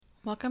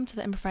Welcome to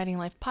the Improviding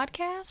Life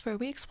podcast, where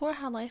we explore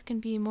how life can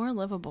be more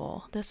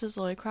livable. This is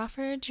Lori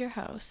Crawford, your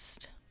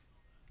host.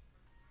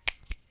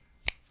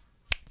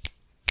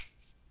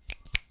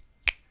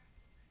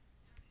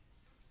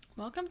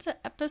 Welcome to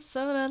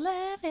episode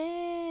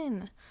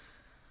 11.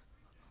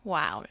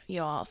 Wow,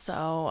 y'all.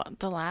 So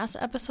the last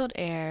episode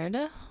aired,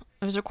 it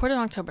was recorded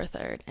on October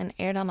 3rd and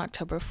aired on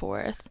October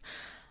 4th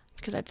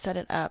because I'd set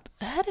it up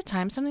ahead of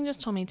time. Something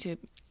just told me to.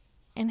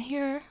 And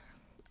here,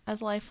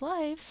 as life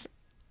lives,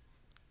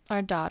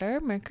 our daughter,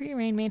 Mercury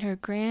Rain, made her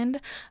grand,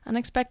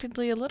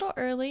 unexpectedly a little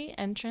early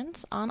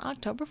entrance on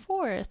October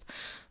 4th.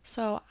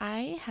 So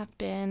I have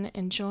been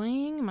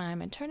enjoying my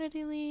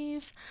maternity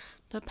leave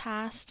the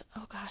past,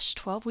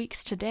 12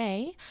 weeks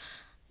today,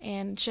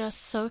 and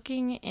just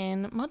soaking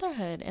in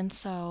motherhood. And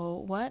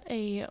so what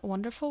a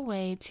wonderful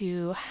way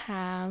to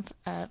have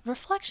a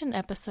reflection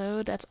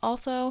episode that's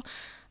also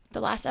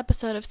the last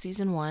episode of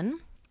season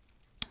 1,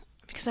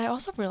 because I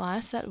also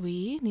realized that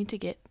we need to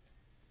get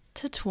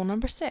to tool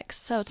number 6.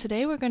 So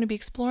today we're going to be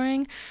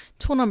exploring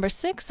tool number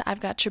 6, I've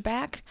Got Your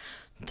Back,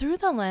 through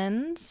the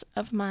lens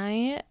of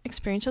my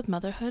experience with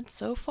motherhood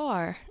so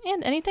far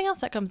and anything else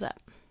that comes up.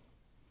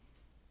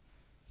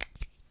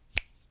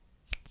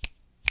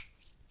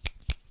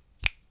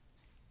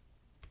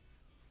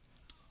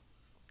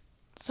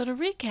 So to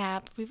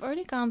recap, we've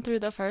already gone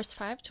through the first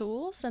 5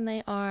 tools, and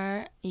they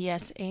are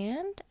yes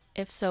and,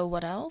 if so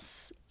what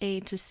else, A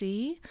to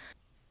C,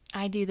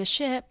 ID the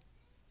ship,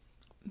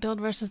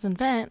 build versus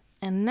invent,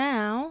 and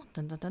now,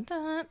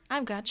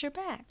 I've got your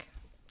back.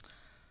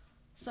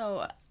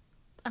 So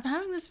I'm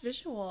having this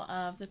visual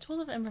of the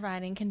tool of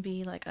improvising can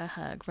be like a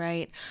hug,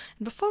 right?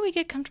 And before we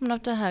get comfortable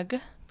enough to hug,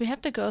 we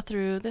have to go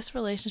through this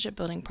relationship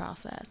building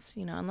process.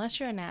 You know, unless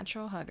you're a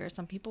natural hugger,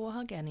 some people will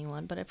hug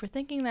anyone, but if we're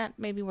thinking that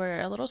maybe we're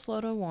a little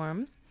slow to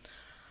warm.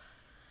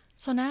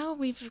 So now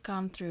we've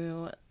gone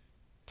through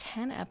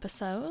 10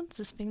 episodes,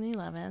 this being the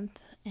 11th,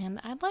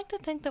 and I'd like to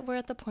think that we're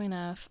at the point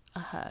of a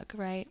hug,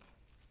 right?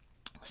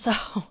 So,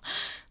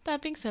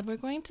 that being said, we're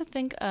going to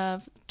think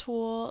of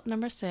tool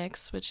number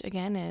 6, which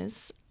again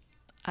is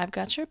I've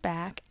Got Your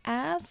Back,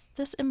 as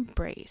this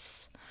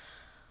embrace.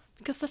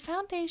 Because the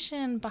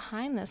foundation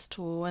behind this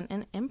tool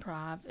and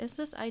improv is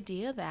this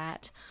idea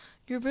that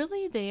you're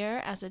really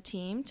there as a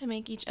team to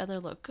make each other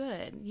look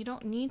good. You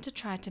don't need to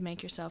try to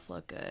make yourself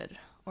look good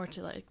or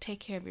to take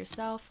care of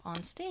yourself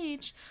on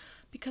stage,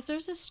 because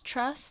there's this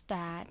trust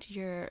that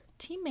your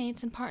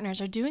teammates and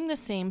partners are doing the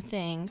same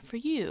thing for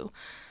you.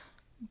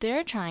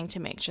 They're trying to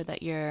make sure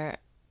that you're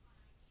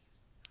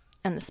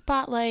in the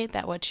spotlight,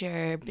 that what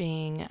you're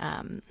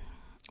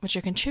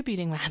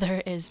contributing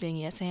rather is being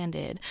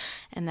yes-anded,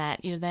 and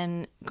that you're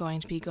then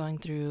going to be going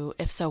through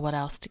if so what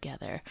else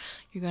together.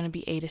 You're going to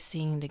be A to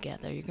C'ing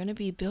together. You're going to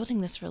be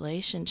building this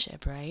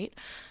relationship, right?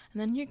 And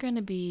then you're going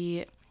to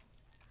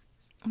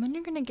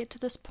get to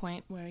this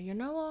point where you're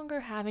no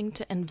longer having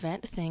to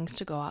invent things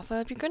to go off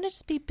of. You're going to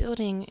just be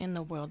building in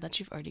the world that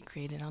you've already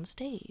created on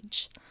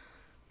stage.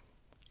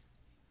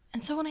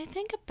 And so when I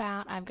think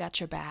about I've Got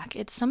Your Back,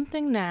 it's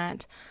something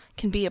that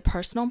can be a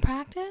personal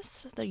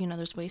practice, that,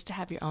 there's ways to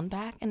have your own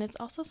back, and it's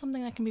also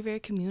something that can be very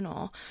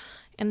communal.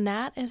 And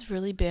that has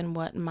really been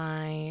what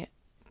my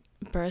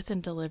birth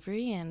and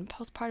delivery and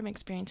postpartum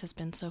experience has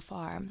been so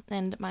far.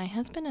 And my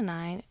husband and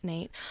I,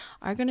 Nate,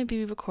 are going to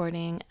be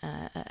recording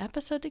an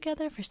episode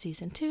together for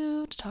season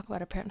 2 to talk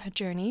about our parenthood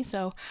journey.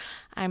 So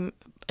I'm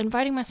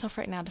inviting myself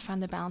right now to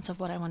find the balance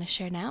of what I want to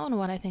share now and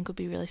what I think would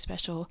be really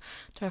special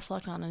to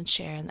reflect on and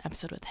share in the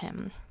episode with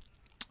him.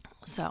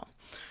 So,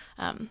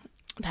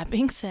 that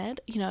being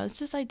said, it's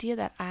this idea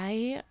that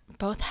I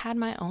both had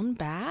my own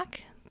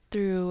back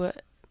through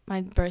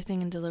my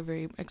birthing and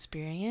delivery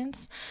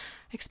experience,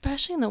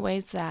 especially in the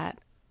ways that,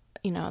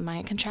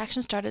 my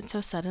contraction started so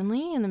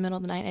suddenly in the middle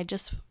of the night. I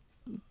just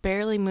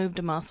barely moved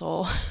a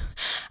muscle.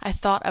 I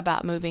thought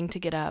about moving to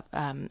get up.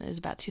 It was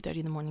about 2:30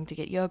 in the morning to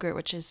get yogurt,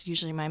 which is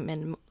usually my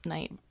middle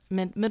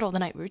of the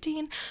night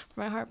routine for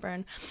my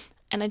heartburn.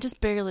 And I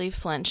just barely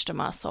flinched a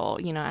muscle.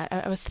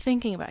 I was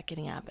thinking about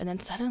getting up, and then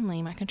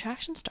suddenly my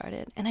contractions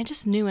started, and I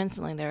just knew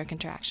instantly there were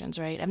contractions,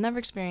 right? I've never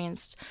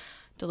experienced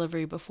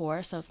delivery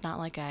before, so it's not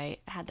like I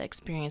had the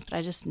experience, but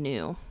I just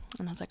knew.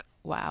 And I was like,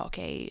 wow,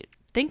 okay,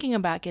 thinking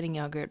about getting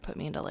yogurt put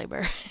me into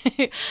labor.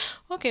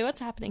 Okay,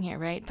 what's happening here,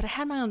 right? But I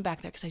had my own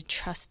back there because I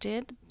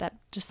trusted that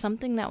just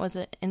something that was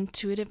an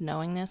intuitive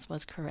knowingness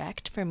was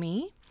correct for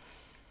me.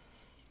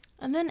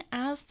 And then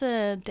as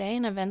the day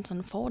and events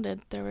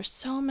unfolded, there were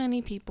so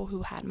many people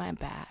who had my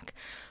back,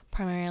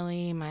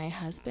 primarily my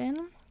husband,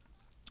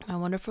 my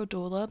wonderful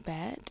doula,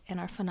 Bet, and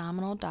our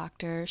phenomenal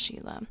doctor,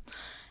 Sheila.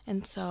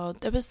 And so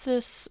there was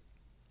this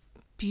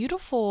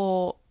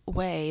beautiful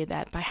way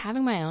that by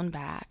having my own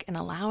back and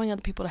allowing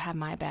other people to have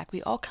my back,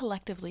 we all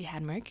collectively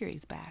had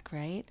Mercury's back,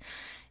 right?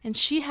 And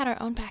she had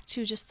her own back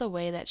too, just the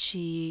way that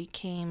she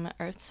came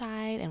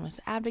earthside and was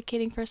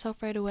advocating for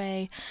herself right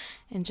away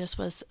and just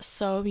was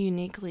so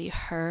uniquely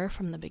her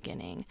from the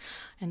beginning.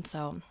 And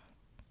so,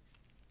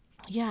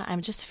 yeah,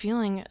 I'm just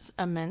feeling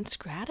immense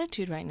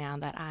gratitude right now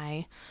that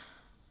I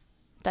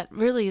that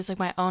really is like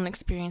my own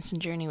experience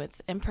and journey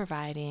with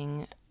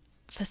providing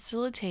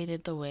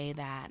facilitated the way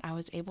that I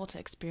was able to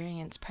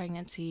experience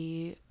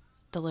pregnancy,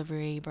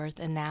 delivery, birth,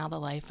 and now the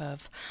life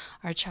of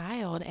our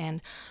child.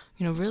 And,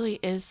 really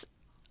is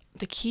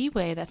the key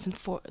way that's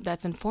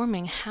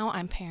informing how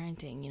I'm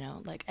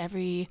parenting. Like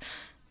every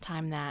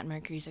time that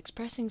Mercury's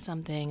expressing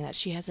something, that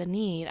she has a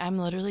need, I'm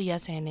literally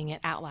yes-anding it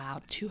out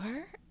loud to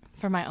her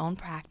for my own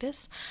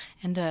practice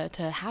and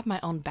to have my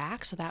own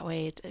back. So that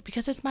way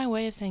because it's my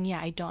way of saying, yeah,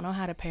 I don't know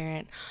how to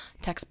parent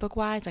textbook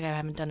wise, like I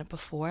haven't done it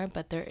before,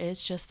 but there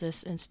is just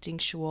this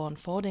instinctual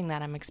unfolding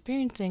that I'm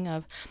experiencing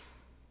of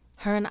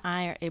her and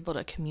I are able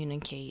to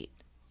communicate,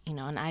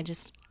 and I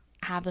just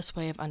have this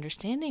way of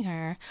understanding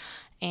her.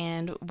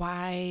 And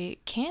why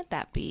can't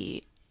that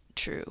be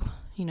true?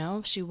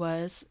 She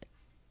was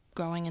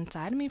growing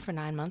inside of me for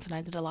 9 months and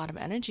I did a lot of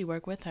energy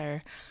work with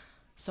her.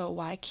 So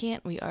why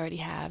can't we already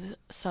have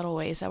subtle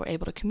ways that we're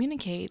able to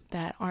communicate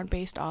that aren't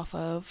based off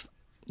of,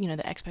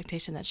 the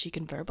expectation that she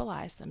can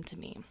verbalize them to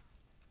me?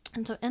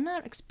 And so in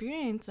that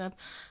experience of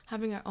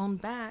having our own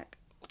back,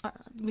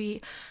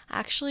 we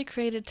actually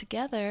created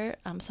together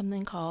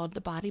something called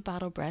the Body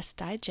Bottle Breast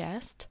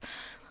Digest,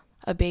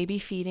 a baby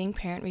feeding,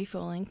 parent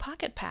refueling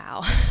pocket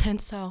pal. And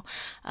so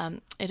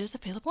it is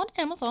available on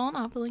Amazon.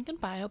 I'll have the link in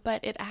bio,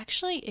 but it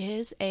actually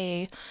is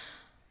a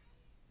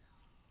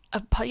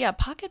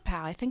pocket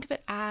pal. I think of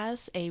it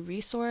as a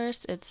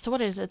resource. It's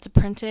a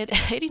printed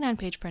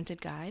 89-page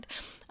printed guide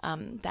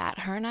that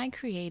her and I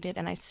created,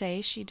 and I say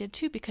she did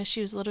too because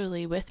she was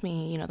literally with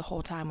me the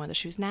whole time, whether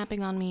she was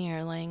napping on me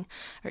or laying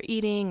or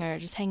eating or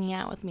just hanging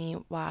out with me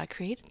while I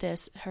created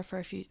this her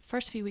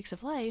first few weeks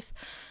of life.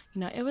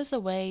 It was a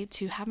way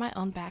to have my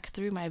own back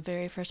through my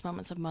very first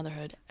moments of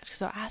motherhood.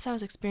 So as I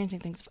was experiencing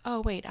things,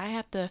 oh wait, I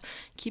have to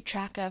keep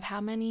track of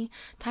how many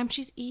times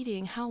she's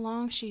eating, how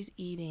long she's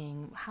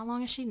eating, how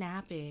long is she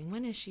napping,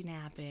 when is she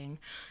napping,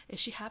 is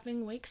she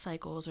having wake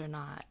cycles or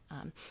not,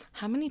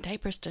 how many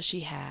diapers does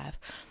she have,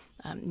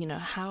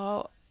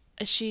 how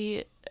is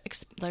she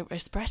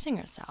expressing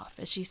herself,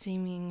 is she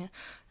seeming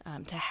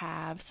to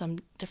have some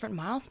different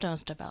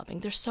milestones developing.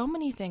 There's so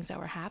many things that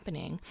were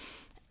happening.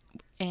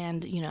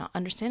 And,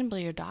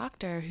 understandably, your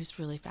doctor, who's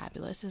really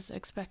fabulous, is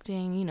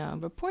expecting,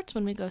 reports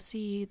when we go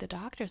see the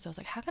doctor. So I was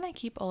like, how can I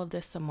keep all of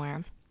this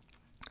somewhere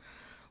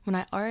when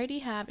I already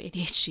have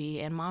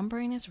ADHD and mom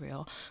brain is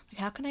real?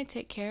 Like, how can I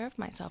take care of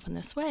myself in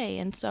this way?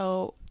 And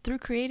so through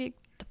creating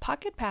the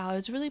Pocket Pal,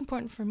 it's really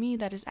important for me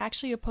that is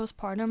actually a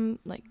postpartum,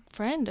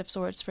 friend of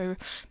sorts for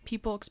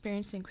people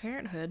experiencing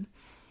parenthood.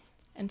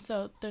 And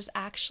so there's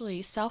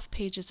actually self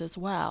pages as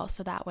well.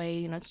 So that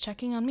way, it's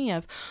checking on me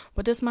of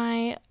what does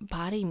my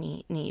body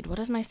need? What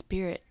does my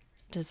spirit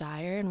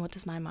desire? And what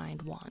does my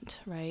mind want,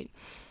 right?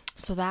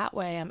 So that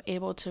way I'm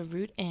able to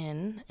root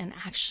in and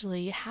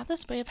actually have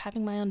this way of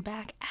having my own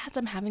back as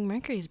I'm having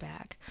Mercury's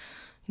back.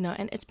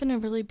 And it's been a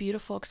really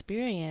beautiful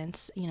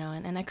experience,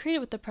 and I create it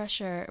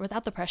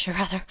without the pressure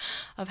rather,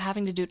 of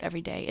having to do it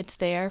every day. It's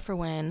there for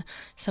when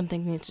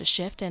something needs to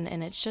shift,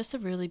 and it's just a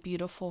really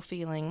beautiful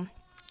feeling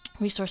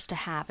resource to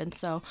have. And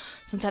so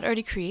since I'd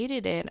already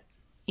created it,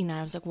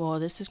 I was like, well,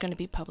 this is going to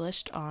be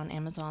published on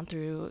Amazon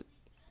through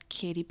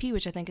KDP,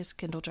 which I think is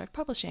Kindle Direct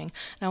Publishing.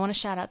 And I want to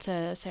shout out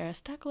to Sarah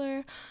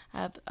Steckler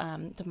of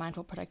the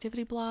Mindful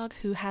Productivity blog,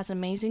 who has an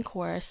amazing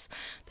course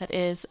that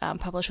is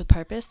published with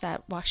purpose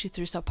that walks you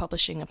through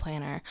self-publishing a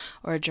planner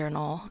or a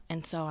journal.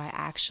 And so I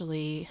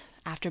actually,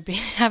 after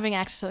having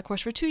access to the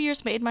course for 2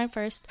 years, made my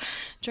first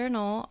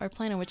journal or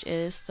planner, which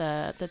is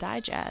the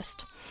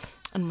digest.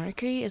 And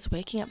Mercury is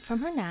waking up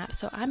from her nap,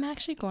 so I'm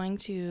actually going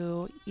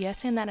to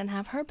yes-and that and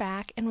have her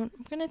back, and I'm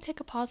going to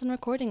take a pause in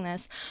recording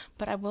this,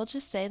 but I will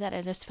just say that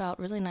it just felt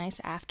really nice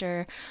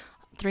after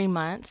 3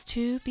 months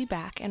to be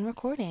back and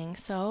recording.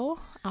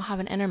 So I'll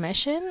have an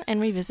intermission and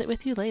revisit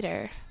with you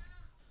later.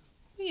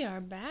 We are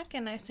back,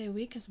 and I say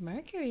we because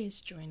Mercury is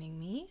joining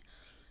me,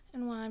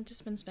 and while I've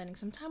just been spending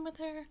some time with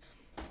her,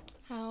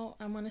 how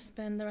I want to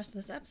spend the rest of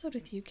this episode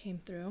with you came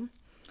through.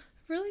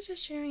 Really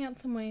just sharing out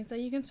some ways that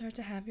you can start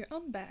to have your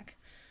own back.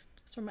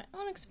 So from my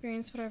own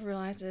experience, what I've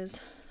realized is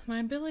my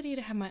ability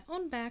to have my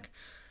own back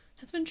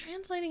has been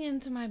translating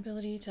into my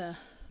ability to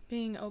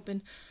being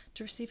open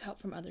to receive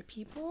help from other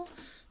people,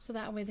 so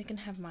that way they can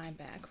have my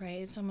back,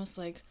 right? It's almost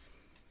like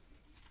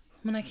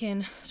when I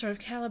can sort of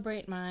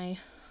calibrate my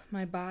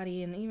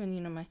body and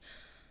even,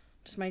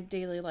 my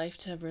daily life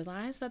to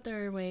realize that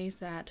there are ways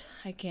that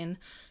I can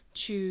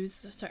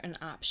choose certain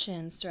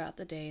options throughout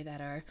the day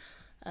that are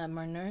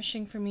more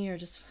nourishing for me, or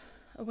just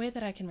a way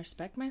that I can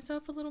respect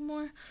myself a little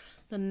more,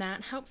 then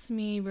that helps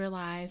me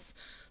realize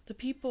the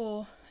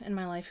people in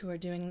my life who are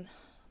doing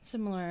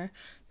similar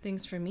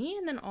things for me,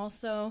 and then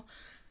also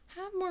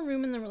have more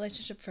room in the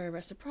relationship for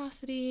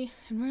reciprocity,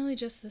 and really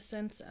just the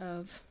sense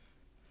of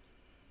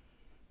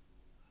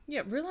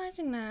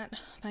realizing that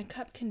my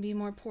cup can be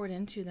more poured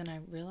into than I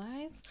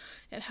realize.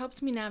 It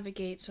helps me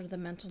navigate sort of the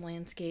mental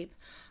landscape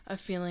of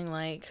feeling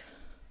like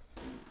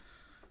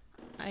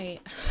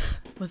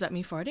was that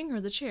me farting or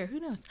the chair? Who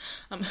knows?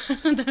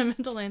 The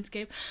mental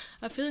landscape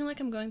of feeling like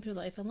I'm going through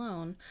life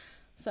alone.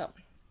 So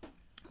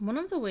One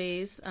of the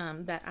ways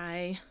that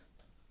I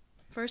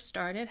first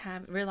started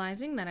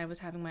realizing that I was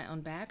having my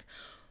own back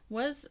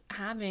was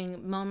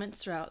having moments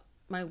throughout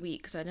my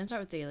week. So I didn't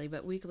start with daily,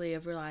 but weekly,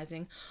 of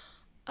realizing,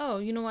 oh,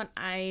 you know what?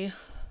 I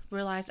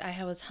realized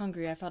I was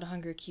hungry. I felt a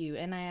hunger cue,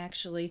 and I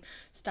actually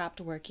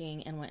stopped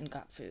working and went and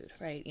got food,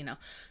 right?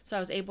 So I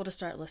was able to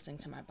start listening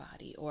to my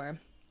body. Or,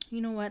 you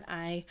know what?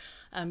 I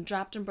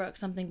dropped and broke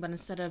something, but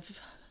instead of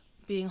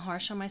being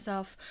harsh on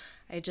myself,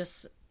 I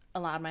just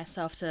allowed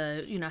myself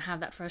to, have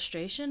that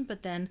frustration,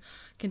 but then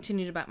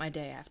continued about my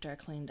day after I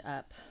cleaned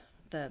up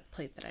the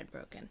plate that I'd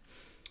broken.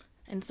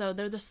 And so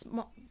they're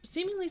the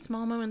seemingly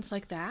small moments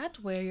like that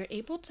where you're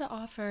able to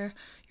offer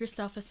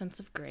yourself a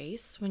sense of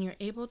grace, when you're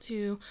able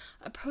to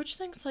approach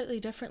things slightly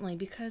differently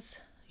because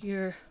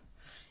you're,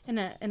 in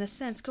a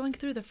sense, going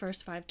through the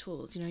first 5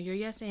 tools. You're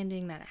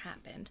yes-anding that it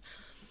happened.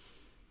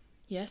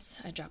 Yes,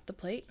 I dropped the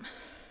plate,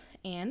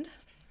 and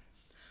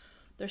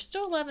there's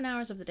still 11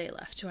 hours of the day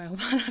left. Do I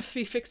want to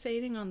be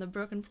fixating on the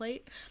broken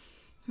plate?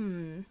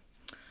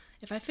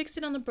 If I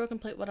fixate on the broken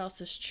plate, what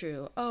else is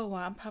true? Oh,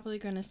 well, I'm probably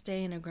going to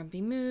stay in a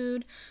grumpy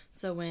mood.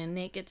 So when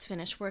Nate gets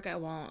finished work, I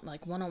won't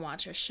want to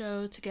watch a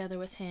show together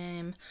with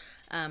him.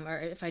 Or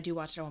if I do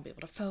watch it, I won't be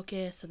able to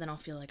focus. So then I'll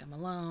feel like I'm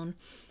alone.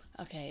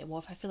 Okay, well,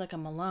 if I feel like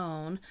I'm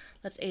alone,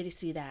 let's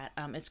ADC that.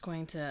 It's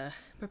going to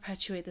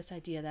perpetuate this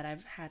idea that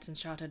I've had since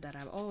childhood, that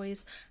I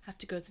always have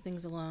to go through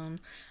things alone.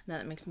 And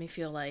that makes me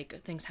feel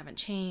like things haven't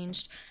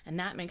changed. And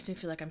that makes me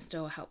feel like I'm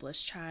still a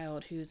helpless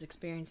child who's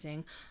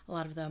experiencing a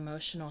lot of the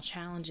emotional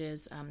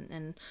challenges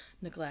and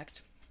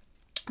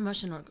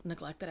emotional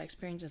neglect that I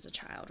experienced as a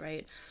child,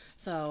 right?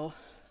 So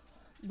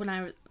when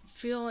I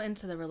feel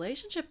into the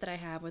relationship that I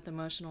have with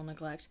emotional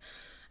neglect,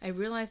 I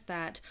realized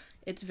that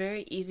it's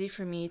very easy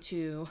for me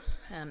to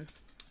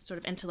sort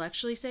of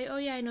intellectually say, oh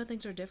yeah, I know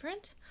things are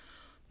different,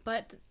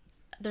 but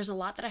there's a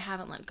lot that I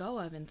haven't let go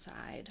of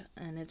inside,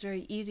 and it's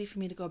very easy for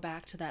me to go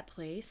back to that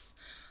place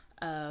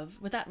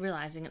of, without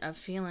realizing it, of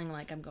feeling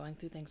like I'm going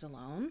through things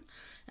alone,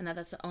 and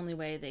that's the only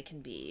way they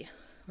can be,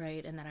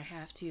 right? And that I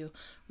have to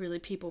really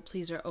people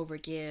please or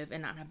overgive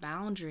and not have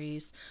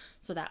boundaries,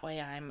 so that way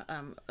I'm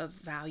of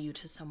value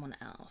to someone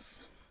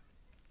else.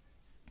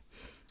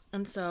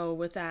 And so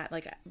with that,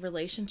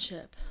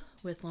 relationship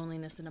with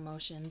loneliness and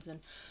emotions and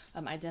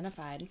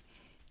identified,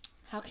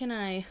 how can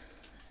I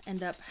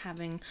end up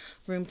having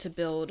room to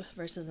build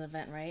versus an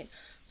event, right?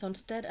 So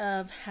instead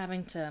of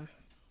having to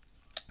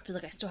feel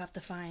like I still have to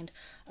find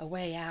a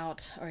way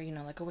out, or,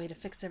 a way to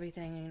fix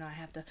everything, and, I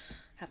have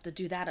to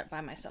do that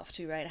by myself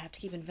too, right? I have to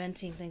keep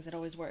inventing things that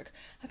always work.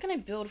 How can I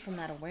build from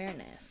that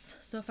awareness?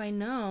 So if I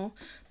know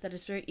that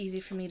it's very easy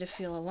for me to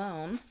feel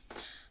alone,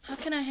 how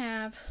can I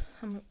have,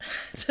 I'm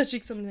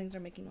touching so many things that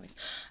are making noise.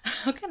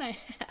 How can I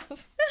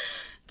have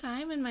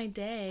time in my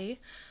day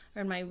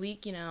or in my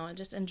week,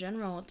 just in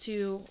general,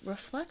 to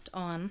reflect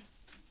on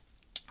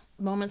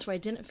moments where I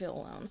didn't feel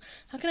alone?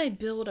 How can I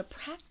build a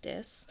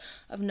practice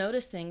of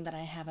noticing that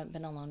I haven't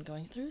been alone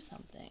going through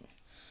something?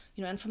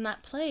 And from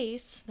that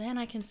place, then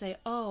I can say,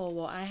 oh,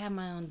 well, I have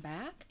my own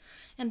back.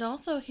 And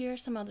also here are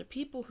some other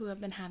people who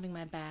have been having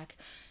my back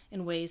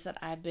in ways that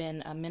I've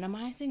been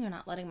minimizing or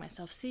not letting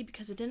myself see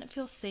because it didn't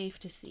feel safe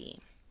to see.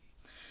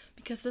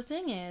 Because the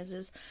thing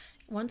is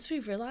once we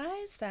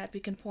realize that we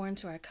can pour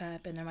into our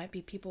cup and there might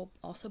be people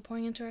also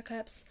pouring into our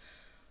cups,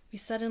 we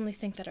suddenly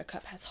think that our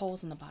cup has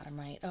holes in the bottom,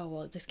 right? Oh,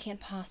 well, this can't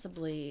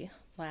possibly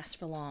last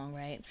for long,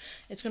 right?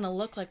 It's going to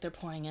look like they're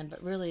pouring in,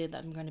 but really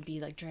I'm going to be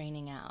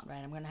draining out,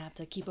 right? I'm going to have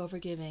to keep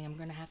overgiving. I'm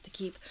going to have to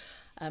keep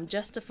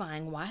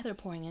justifying why they're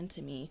pouring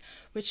into me,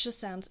 which just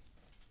sounds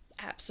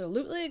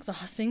absolutely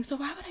exhausting. So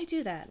why would I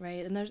do that,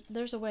 right? And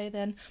there's a way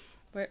then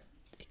where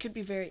it could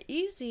be very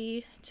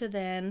easy to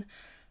then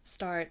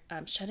start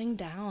shutting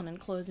down and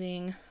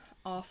closing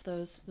off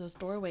those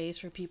doorways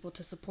for people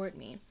to support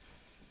me.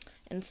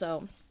 And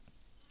so,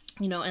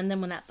 and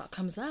then when that thought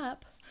comes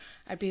up,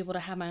 I'd be able to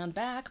have my own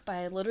back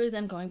by literally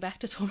then going back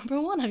to tool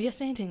number 1 of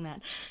yes-anding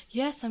that.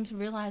 Yes, I'm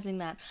realizing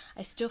that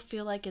I still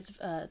feel like it's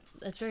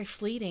very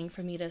fleeting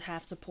for me to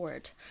have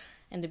support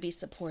and to be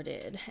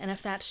supported. And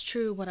if that's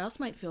true, what else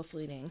might feel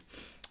fleeting?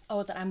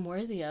 Oh, that I'm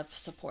worthy of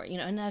support,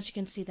 and as you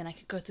can see, then I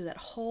could go through that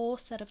whole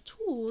set of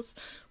tools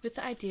with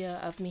the idea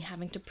of me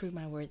having to prove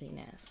my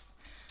worthiness.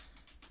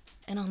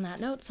 And on that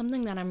note,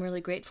 something that I'm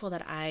really grateful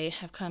that I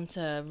have come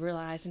to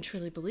realize and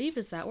truly believe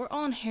is that we're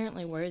all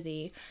inherently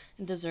worthy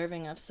and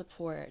deserving of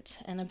support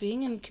and of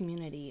being in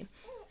community.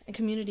 A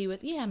community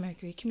with,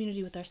 Mercury,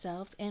 community with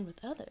ourselves and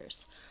with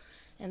others.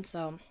 And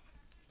so,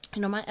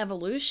 my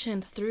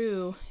evolution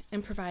through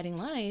in providing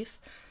life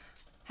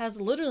has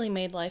literally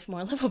made life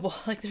more livable.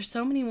 There's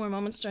so many more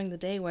moments during the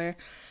day where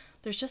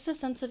there's just a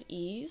sense of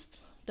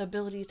ease, the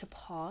ability to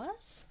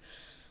pause.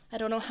 I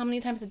don't know how many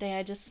times a day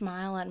I just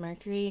smile at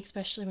Mercury,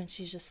 especially when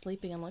she's just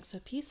sleeping and looks so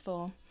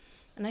peaceful.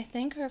 And I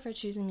thank her for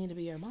choosing me to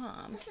be her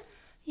mom.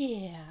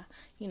 Yeah,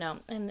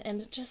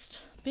 and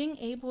just being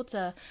able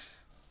to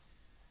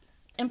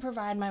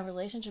provide my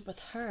relationship with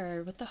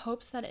her with the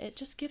hopes that it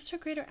just gives her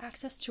greater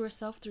access to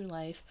herself through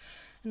life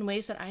in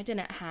ways that I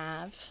didn't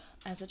have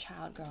as a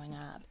child growing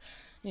up.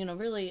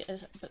 really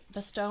is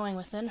bestowing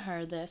within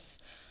her this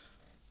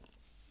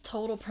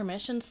total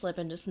permission slip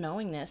and just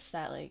knowingness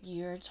that like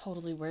you're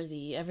totally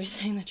worthy,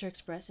 everything that you're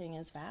expressing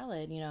is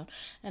valid,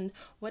 and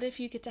what if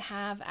you get to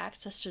have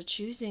access to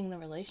choosing the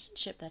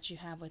relationship that you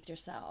have with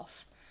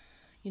yourself,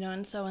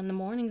 and so in the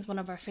mornings, one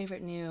of our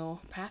favorite new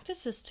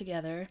practices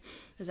together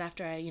is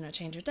after I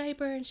change her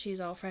diaper and she's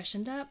all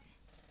freshened up,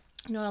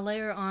 I lay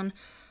her on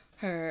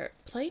her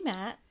play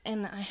mat,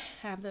 and I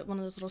have one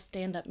of those little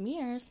stand-up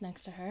mirrors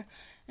next to her,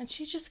 and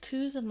she just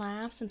coos and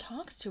laughs and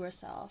talks to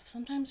herself,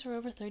 sometimes for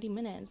over 30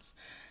 minutes,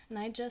 and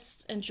I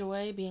just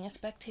enjoy being a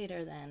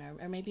spectator then,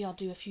 or maybe I'll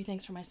do a few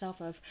things for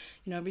myself of,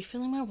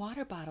 refilling my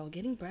water bottle,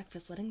 getting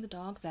breakfast, letting the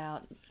dogs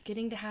out,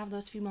 getting to have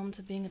those few moments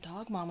of being a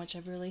dog mom, which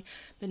I've really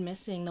been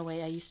missing the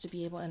way I used to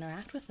be able to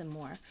interact with them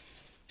more,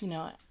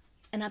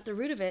 and at the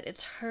root of it,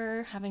 it's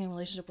her having a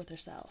relationship with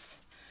herself.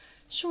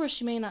 Sure,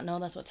 she may not know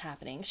that's what's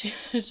happening. She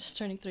was just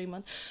turning 3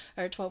 months,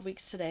 or 12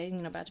 weeks today,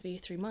 about to be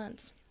 3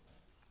 months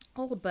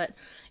old, but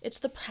it's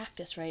the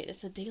practice, right?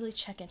 It's a daily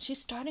check-in. She's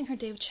starting her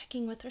day with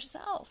checking with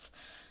herself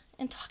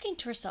and talking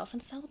to herself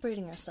and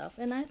celebrating herself,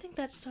 and I think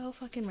that's so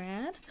fucking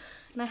rad,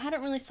 and I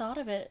hadn't really thought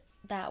of it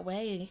that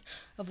way,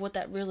 of what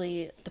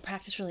the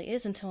practice really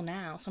is until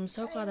now, so I'm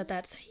so glad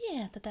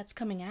that's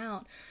coming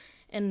out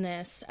in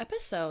this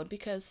episode,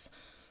 because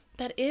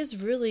that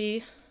is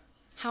really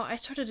how I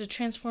started to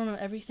transform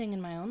everything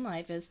in my own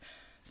life, is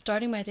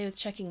starting my day with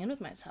checking in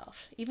with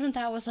myself. Even if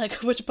that was like,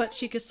 which butt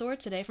cheek is sore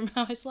today from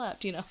how I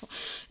slept,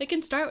 It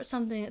can start with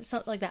something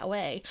like that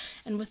way.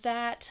 And with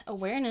that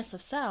awareness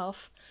of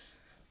self,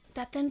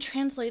 that then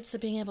translates to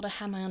being able to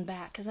have my own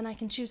back. Because then I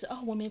can choose,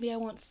 maybe I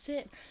won't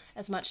sit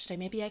as much today.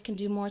 Maybe I can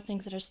do more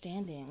things that are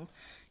standing.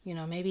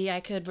 Maybe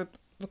I could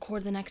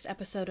record the next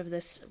episode of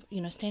this,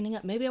 standing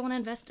up. Maybe I want to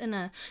invest in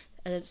a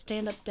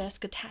stand-up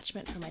desk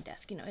attachment for my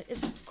desk. It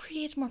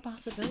creates more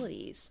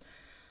possibilities.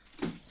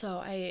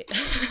 So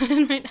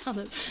and right now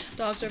the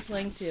dogs are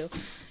playing too,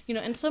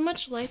 and so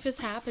much life is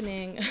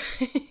happening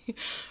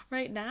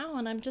right now,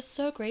 and I'm just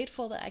so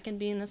grateful that I can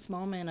be in this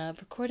moment of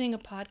recording a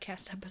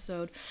podcast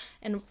episode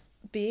and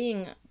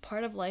being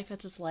part of life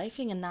as it's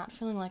lifing, and not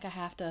feeling like I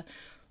have to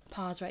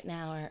pause right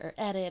now or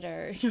edit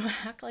or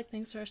act like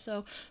things are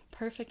so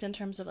perfect in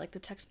terms of like the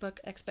textbook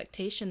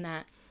expectation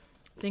that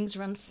things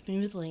run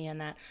smoothly and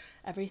that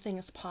everything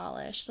is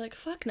polished. Like,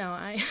 fuck no,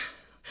 I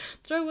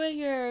throw away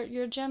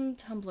your gem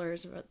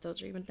tumblers, or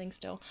those are even things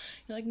still.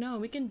 You're like, no,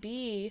 we can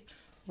be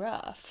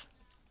rough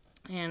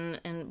and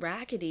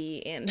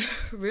raggedy and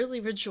really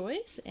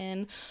rejoice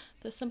in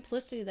the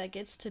simplicity that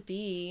gets to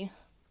be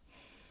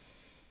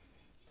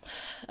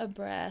a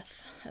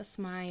breath, a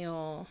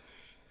smile,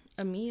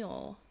 a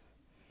meal.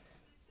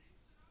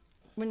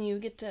 When you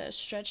get to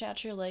stretch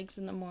out your legs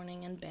in the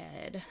morning in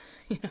bed,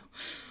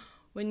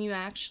 when you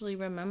actually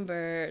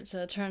remember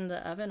to turn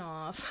the oven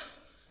off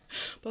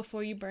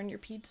before you burn your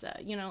pizza,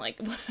 like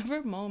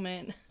whatever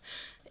moment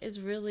is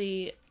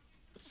really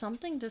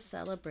something to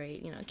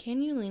celebrate,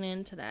 can you lean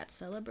into that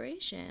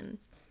celebration?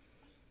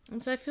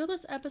 And so I feel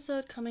this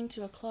episode coming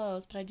to a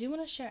close, but I do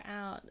want to share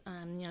out,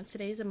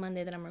 today's a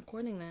Monday that I'm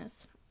recording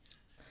this,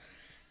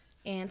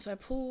 and so I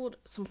pulled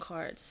some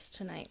cards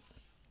tonight,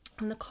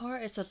 and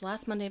it's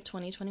last Monday of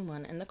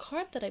 2021, and the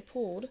card that I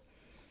pulled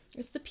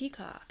is the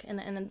peacock, and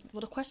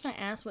the question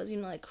I asked was,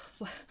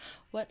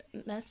 what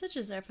message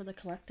is there for the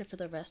collective for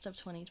the rest of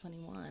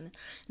 2021? And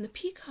the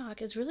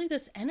peacock is really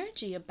this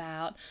energy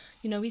about,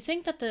 we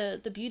think that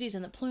the beauty's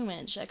in the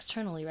plumage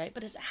externally, right?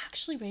 But it's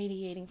actually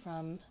radiating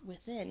from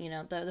within.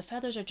 The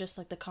feathers are just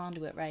like the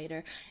conduit, right?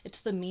 Or it's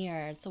the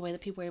mirror. It's the way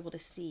that people are able to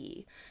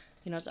see.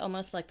 It's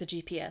almost like the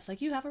GPS,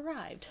 like you have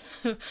arrived.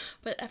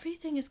 But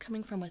everything is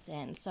coming from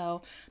within.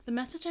 So the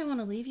message I want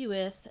to leave you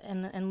with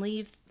and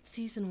leave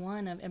season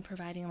 1 of In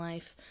Providing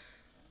Life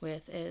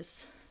with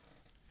is,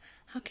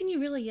 how can you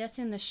really yes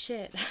in the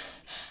shit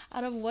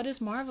out of what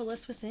is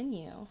marvelous within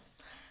you?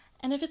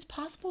 And if it's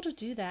possible to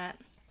do that,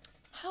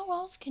 how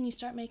else can you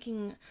start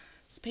making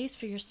space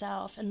for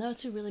yourself and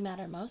those who really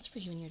matter most for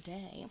you in your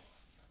day?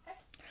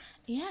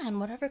 Yeah, and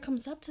whatever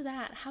comes up to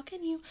that, how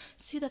can you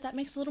see that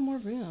makes a little more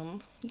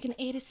room? You can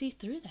A to see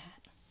through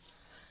that.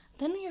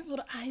 Then you're able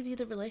to ID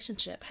the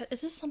relationship.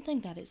 Is this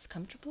something that is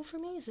comfortable for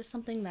me? Is this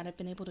something that I've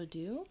been able to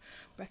do?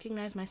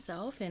 Recognize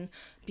myself and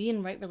be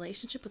in right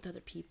relationship with other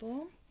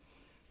people?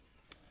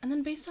 And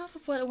then based off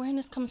of what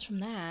awareness comes from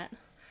that,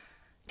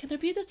 can there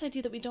be this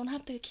idea that we don't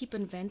have to keep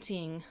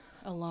inventing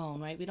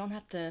alone, right? We don't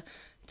have to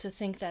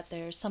think that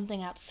there's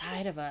something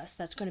outside of us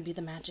that's going to be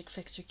the magic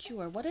fix or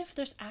cure. What if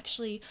there's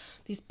actually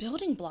these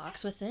building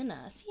blocks within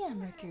us? Yeah,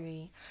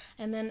 Mercury.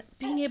 And then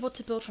being able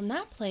to build from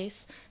that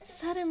place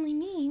suddenly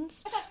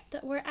means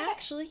that we're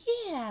actually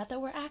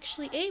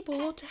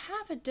able to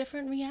have a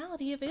different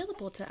reality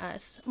available to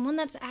us. One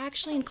that's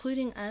actually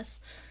including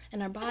us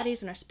and our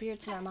bodies and our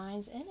spirits and our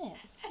minds in it.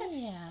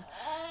 Yeah.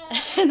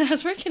 And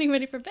as we're getting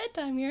ready for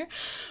bedtime here,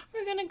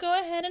 we're going to go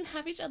ahead and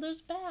have each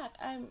other's back.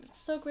 I'm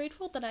so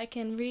grateful that I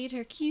can read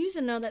her cues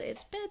and know that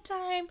it's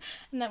bedtime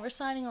and that we're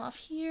signing off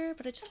here.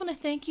 But I just want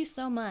to thank you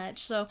so much.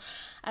 So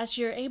as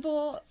you're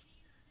able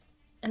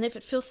And if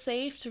it feels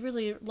safe to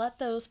really let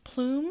those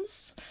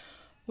plumes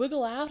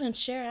wiggle out and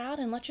share out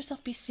and let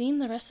yourself be seen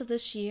the rest of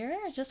this year,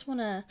 I just want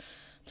to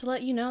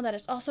let you know that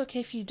it's also okay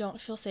if you don't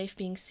feel safe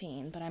being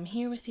seen, but I'm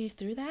here with you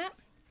through that.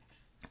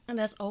 And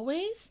as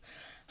always,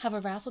 have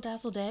a razzle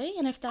dazzle day,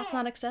 and if that's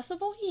not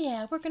accessible,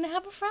 yeah, we're going to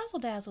have a frazzle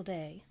dazzle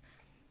day.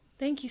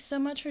 Thank you so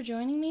much for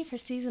joining me for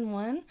season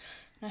 1.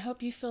 I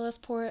hope you feel as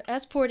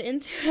poured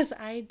into as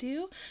I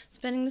do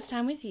spending this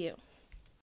time with you.